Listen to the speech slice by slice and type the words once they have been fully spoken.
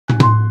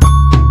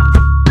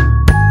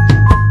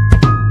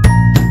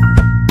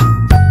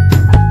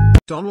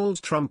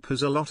Donald Trump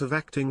has a lot of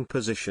acting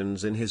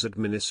positions in his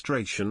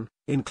administration,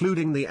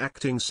 including the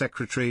acting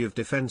Secretary of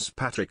Defense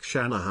Patrick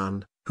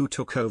Shanahan, who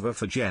took over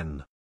for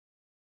James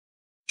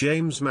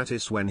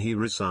Mattis when he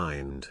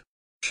resigned.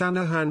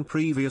 Shanahan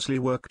previously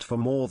worked for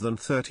more than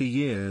 30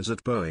 years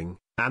at Boeing,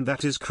 and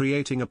that is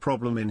creating a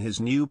problem in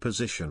his new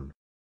position.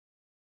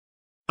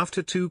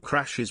 After 2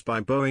 crashes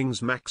by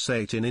Boeing's MAX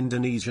 8 in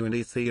Indonesia and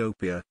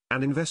Ethiopia,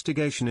 an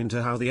investigation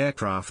into how the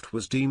aircraft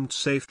was deemed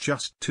safe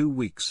just 2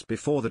 weeks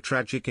before the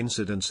tragic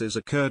incidences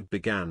occurred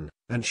began,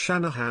 and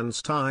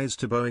Shanahan's ties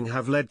to Boeing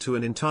have led to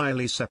an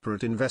entirely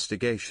separate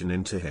investigation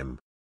into him.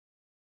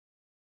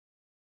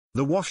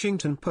 The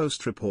Washington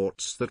Post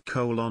reports that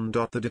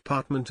the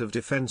Department of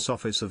Defense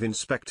Office of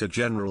Inspector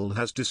General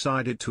has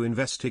decided to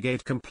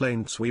investigate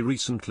complaints we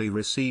recently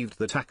received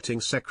that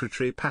Acting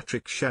Secretary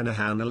Patrick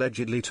Shanahan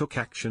allegedly took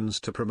actions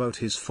to promote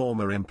his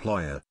former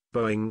employer,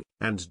 Boeing,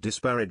 and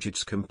disparage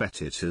its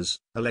competitors,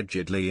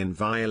 allegedly in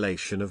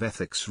violation of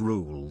ethics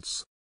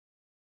rules.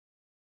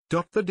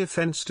 The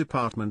Defense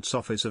Department's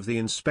Office of the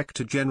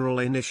Inspector General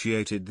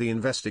initiated the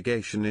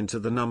investigation into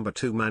the number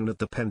 2 man at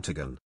the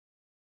Pentagon.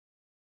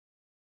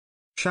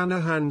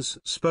 Shanahan's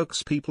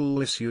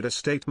spokespeople issued a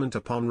statement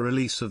upon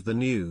release of the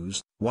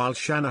news, while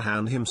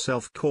Shanahan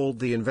himself called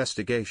the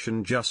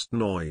investigation just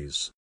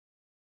noise.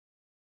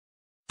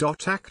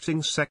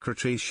 Acting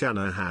Secretary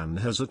Shanahan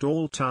has at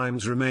all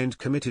times remained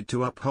committed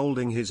to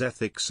upholding his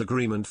ethics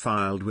agreement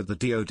filed with the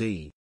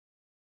DoD.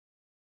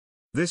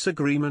 This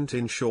agreement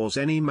ensures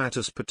any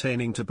matters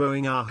pertaining to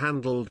Boeing are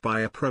handled by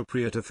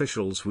appropriate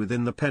officials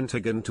within the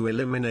Pentagon to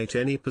eliminate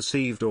any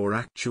perceived or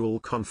actual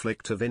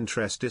conflict of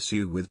interest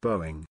issue with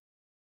Boeing.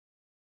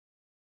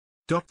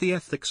 The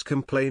ethics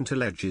complaint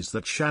alleges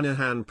that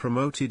Shanahan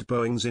promoted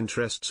Boeing's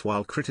interests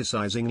while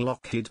criticizing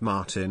Lockheed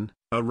Martin,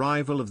 a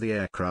rival of the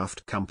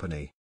aircraft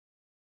company.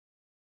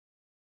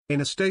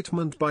 In a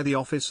statement by the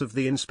Office of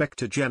the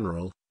Inspector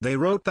General, they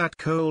wrote that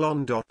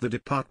the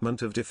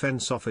Department of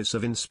Defense Office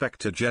of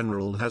Inspector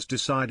General has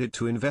decided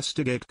to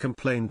investigate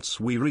complaints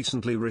we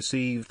recently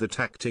received that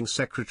Acting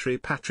Secretary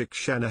Patrick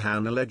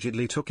Shanahan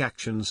allegedly took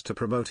actions to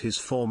promote his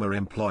former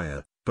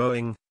employer,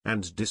 Boeing,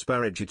 and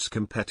disparage its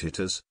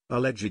competitors,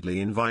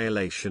 allegedly in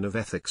violation of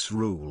ethics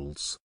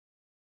rules.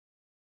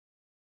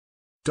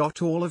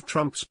 All of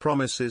Trump's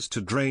promises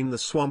to drain the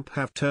swamp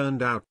have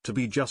turned out to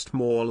be just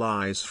more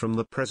lies from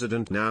the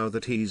president now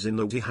that he's in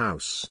the White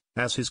House,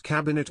 as his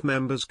cabinet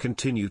members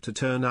continue to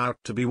turn out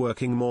to be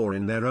working more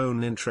in their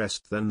own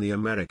interest than the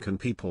American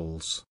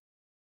people's.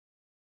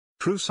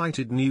 True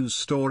cited news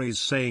stories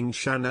saying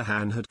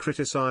Shanahan had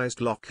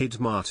criticized Lockheed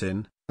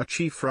Martin, a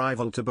chief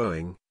rival to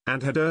Boeing,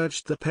 and had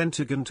urged the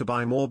Pentagon to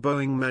buy more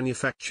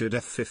Boeing-manufactured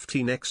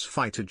F-15X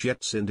fighter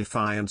jets in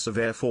defiance of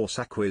Air Force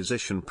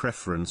acquisition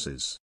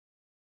preferences.